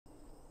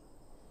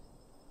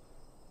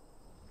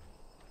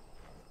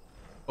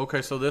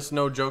Okay, so this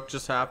no joke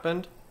just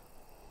happened.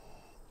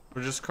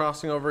 We're just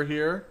crossing over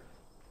here.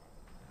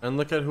 And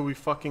look at who we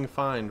fucking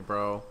find,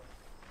 bro.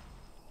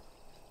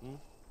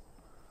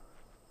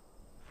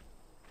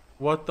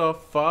 What the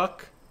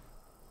fuck?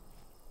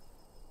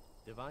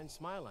 Divine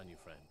smile on you,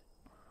 friend.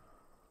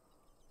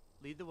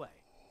 Lead the way.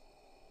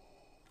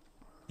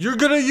 You're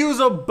gonna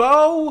use a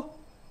bow?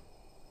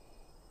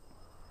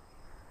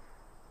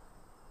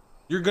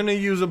 You're gonna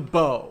use a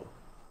bow.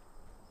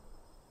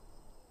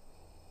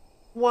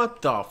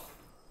 What the f...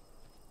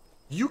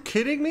 You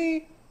kidding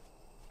me?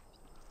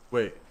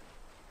 Wait.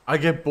 I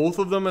get both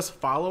of them as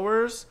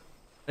followers?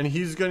 And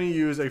he's gonna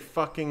use a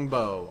fucking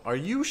bow. Are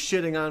you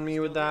shitting on me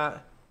with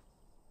that?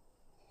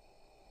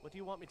 What do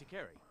you want me to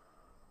carry?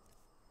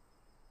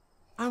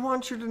 I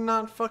want you to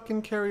not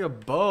fucking carry a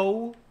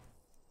bow.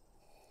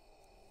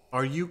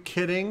 Are you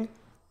kidding?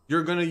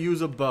 You're gonna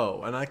use a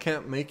bow, and I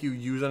can't make you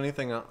use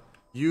anything else.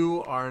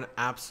 You are an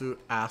absolute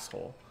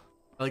asshole.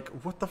 Like,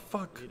 what the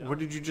fuck? What,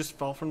 did you just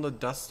fall from the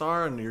Death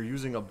Star and you're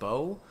using a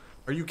bow?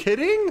 Are you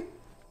kidding?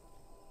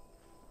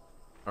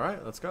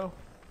 Alright, let's go.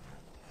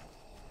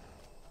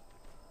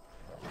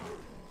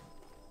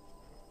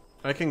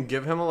 I can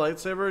give him a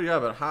lightsaber? Yeah,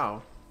 but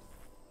how?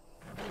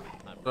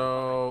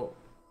 So,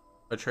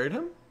 I trade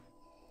him?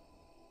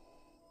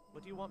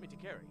 What do you want me to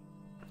carry?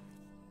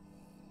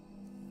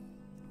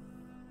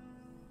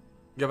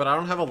 Yeah, but I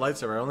don't have a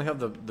lightsaber. I only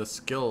have the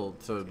skill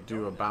to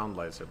do a bound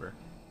lightsaber.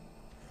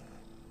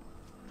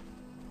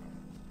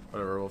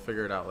 Whatever, we'll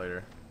figure it out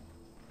later.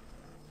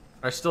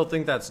 I still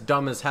think that's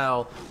dumb as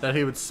hell that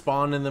he would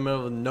spawn in the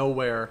middle of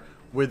nowhere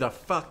with a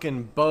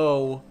fucking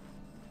bow.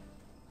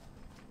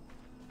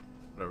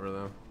 Whatever,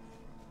 though.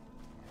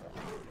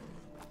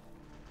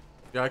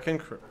 Yeah, I can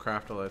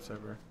craft a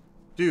lightsaber.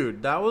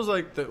 Dude, that was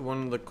like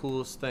one of the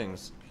coolest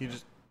things. He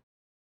just...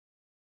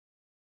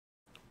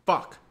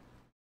 Fuck.